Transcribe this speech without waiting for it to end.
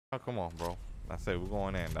Oh, come on, bro. That's it. We're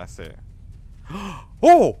going in. That's it.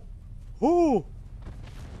 Oh! Oh!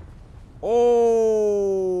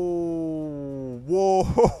 Oh!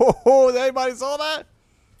 Whoa! Everybody saw that?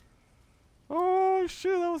 Oh,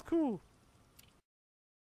 shit. That was cool.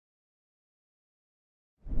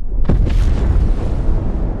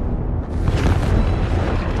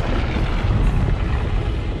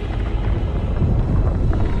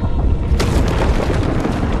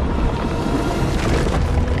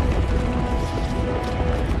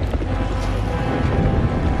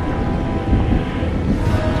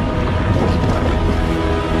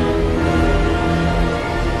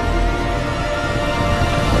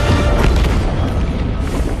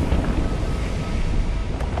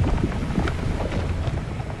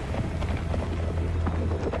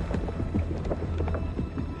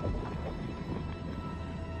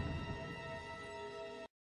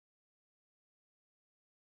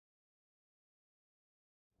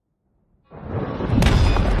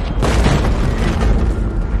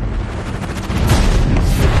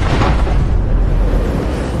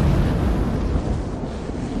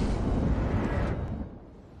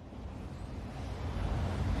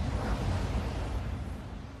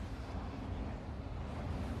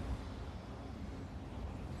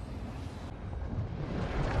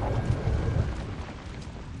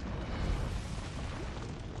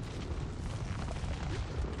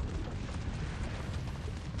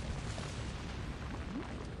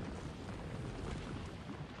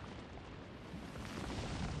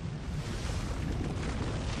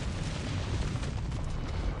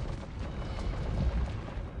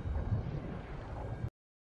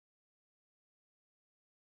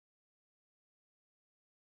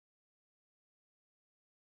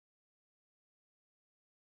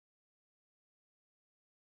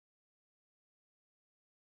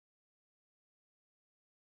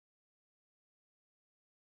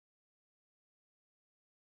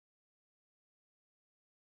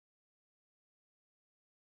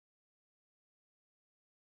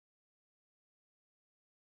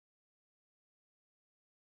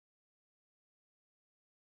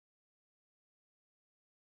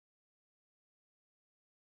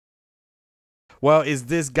 Well, it's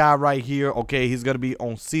this guy right here. Okay, he's gonna be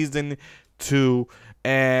on season 2,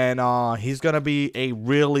 and he's gonna be a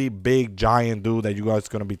really big giant dude that you guys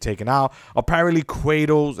gonna be taking out. Apparently,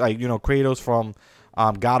 Kratos, like Kratos from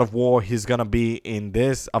God of War, he's gonna be in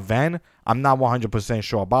this event. I'm not 100%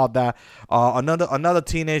 sure about that. Another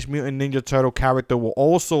Teenage Mutant Ninja Turtle character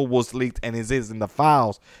was leaked and is in the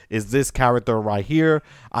files. Is this character right here?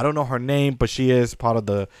 I don't know her name, but she is part of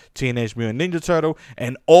the Teenage Mutant Ninja Turtle,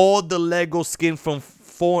 and all the Lego skin from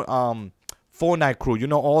Fortnite crew. You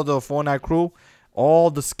know, all the Fortnite crew.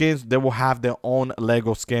 All the skins, they will have their own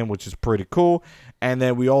Lego skin, which is pretty cool. And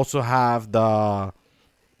then we also have the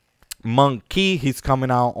Monkey. He's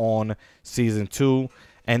coming out on season 2.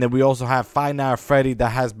 And then we also have Five Nights at Freddy that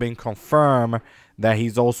has been confirmed that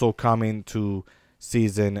he's also coming to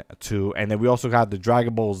season 2. And then we also got the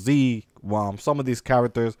Dragon Ball Z, some of these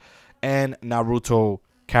characters, and Naruto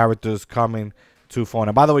characters coming to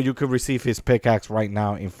Fortnite. By the way, you could receive his pickaxe right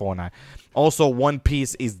now in Fortnite. Also, One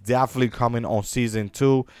Piece is definitely coming on season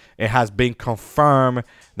 2. It has been confirmed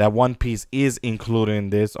that One Piece is included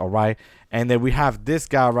in this, all right? And then we have this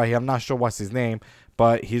guy right here. I'm not sure what's his name,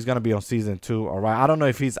 but he's going to be on season 2, all right? I don't know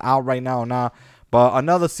if he's out right now or not, but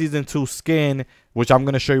another season 2 skin, which I'm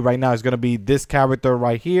going to show you right now, is going to be this character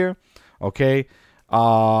right here, okay?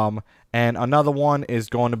 And another one is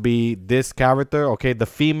going to be this character, okay? The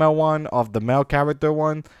female one of the male character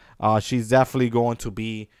one. She's definitely going to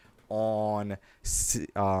be on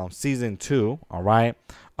season 2, all right?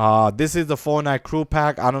 This is the Fortnite crew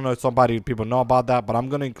pack. I don't know if people know about that, but I'm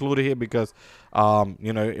going to include it here because,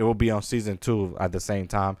 it will be on season 2 at the same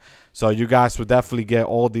time. So you guys will definitely get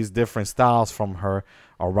all these different styles from her,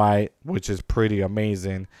 all right? Which is pretty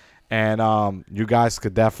amazing. And you guys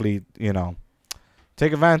could definitely,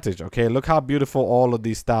 take advantage, okay? Look how beautiful all of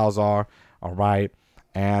these styles are, all right?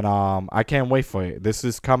 And I can't wait for it. This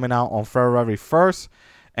is coming out on February 1st.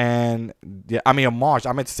 And yeah, I mean March.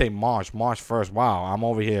 I meant to say March 1st. Wow, I'm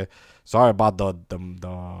over here. Sorry about the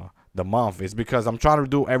month. It's because I'm trying to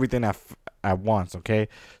do everything at once. Okay,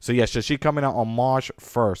 so yeah, so she coming out on March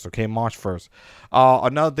 1st. Okay, March 1st.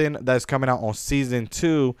 Another thing that's coming out on season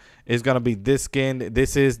 2 is gonna be this skin.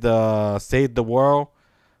 This is the Save the World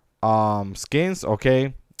skins.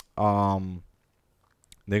 Okay,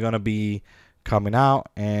 they're gonna be coming out,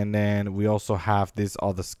 and then we also have this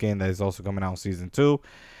other skin that is also coming out in season 2,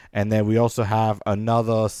 and then we also have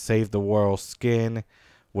another Save the World skin,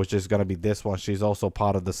 which is going to be this one. She's also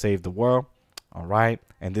part of the Save the World, all right?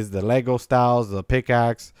 And this is the Lego styles, the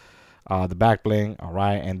pickaxe, the back bling. All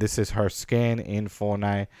right, and this is her skin in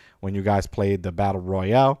Fortnite when you guys played the battle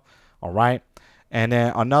royale. All right, and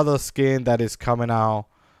then another skin that is coming out.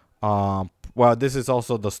 Well, this is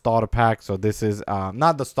also the starter pack. So this is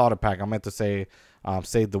not the starter pack. I meant to say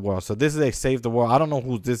save the world. So this is a save the world. I don't know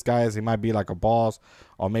who this guy is. He might be like a boss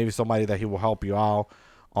or maybe somebody that he will help you out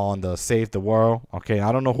on the save the world. Okay,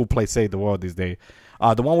 I don't know who plays save the world these days.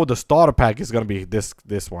 The one with the starter pack is gonna be this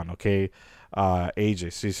one. Okay,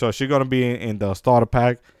 Aegis. So she's gonna be in the starter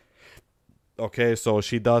pack. Okay, so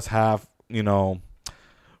she does have, you know,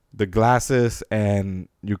 the glasses, and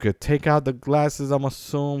you could take out the glasses, I'm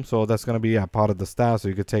assuming. So that's gonna be a part of the style. So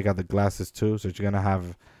you could take out the glasses too. So you're gonna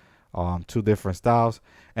have 2 different styles.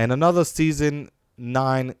 And another season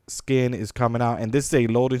 9 skin is coming out, and this is a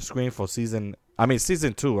loading screen for season 2. I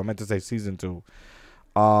meant to say season 2.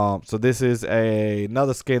 So this is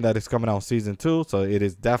another skin that is coming out season 2. So it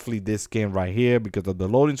is definitely this skin right here because of the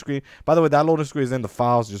loading screen. By the way, that loading screen is in the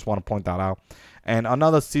files. Just want to point that out. And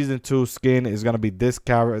another season 2 skin is gonna be this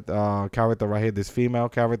character right here, this female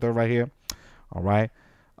character right here. All right,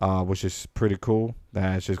 which is pretty cool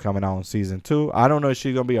that she's coming out in season 2. I don't know if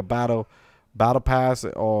she's gonna be a battle pass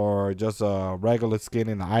or just a regular skin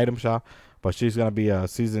in the item shop, but she's gonna be a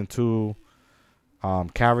season 2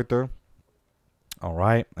 character. All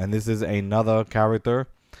right, and this is another character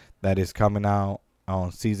that is coming out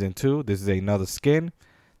on season 2. This is another skin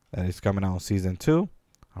that is coming out on season 2.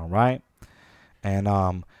 All right, and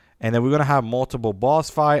then we're gonna have multiple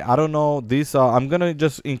boss fight. I don't know these. I'm gonna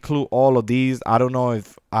just include all of these. I don't know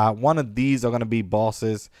if one of these are gonna be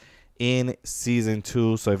bosses in season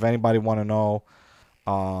 2. So if anybody want to know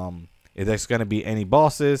if there's gonna be any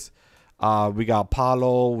bosses, we got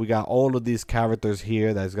Paulo. We got all of these characters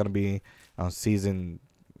here that's gonna be on season.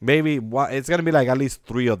 Maybe it's gonna be like at least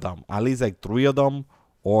 3 of them,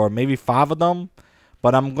 or maybe 5 of them.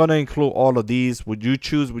 But I'm gonna include all of these. Would you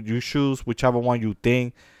choose whichever one you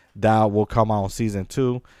think that will come out on season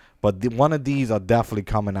 2? But one of these are definitely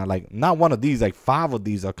coming out. Like, not one of these, like 5 of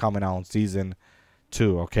these are coming out on season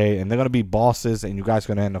 2. Okay, and they're gonna be bosses, and you guys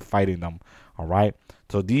gonna end up fighting them. All right,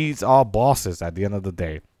 so these are bosses at the end of the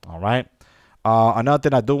day. All right. Another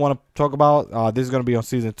thing I do want to talk about, this is going to be on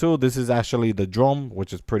season 2. This is actually the drum,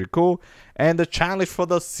 which is pretty cool. And the challenge for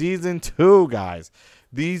the season 2, guys.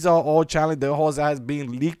 These are all challenge. The horse has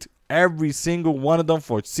been leaked, every single one of them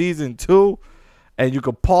for season 2. And you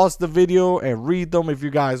can pause the video and read them if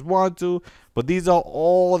you guys want to. But these are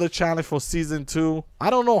all the challenge for season 2.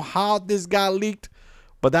 I don't know how this got leaked,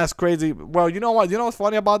 but that's crazy. Well, you know what? You know what's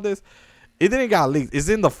funny about this? It didn't got leaked. It's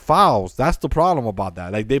in the files. That's the problem about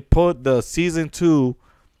that. Like, they put the season 2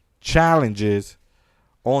 challenges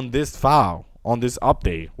on this file, on this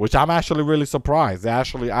update, which I'm actually really surprised. They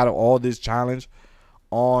actually added all this challenge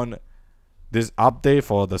on this update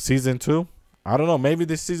for the season 2. I don't know. Maybe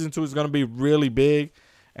this season 2 is gonna be really big,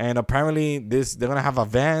 and apparently they're gonna have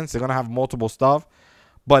events. They're gonna have multiple stuff.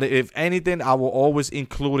 But if anything, I will always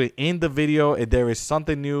include it in the video if there is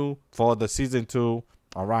something new for the season 2.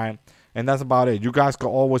 All right. And that's about it. You guys can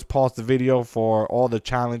always pause the video for all the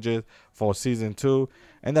challenges for season 2.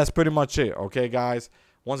 And that's pretty much it. Okay, guys.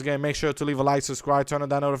 Once again, make sure to leave a like, subscribe, turn on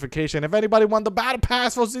that notification. If anybody wants the battle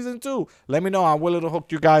pass for season 2, let me know. I'm willing to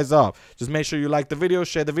hook you guys up. Just make sure you like the video,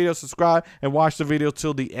 share the video, subscribe, and watch the video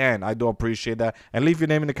till the end. I do appreciate that. And leave your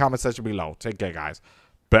name in the comment section below. Take care, guys.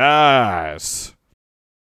 Peace.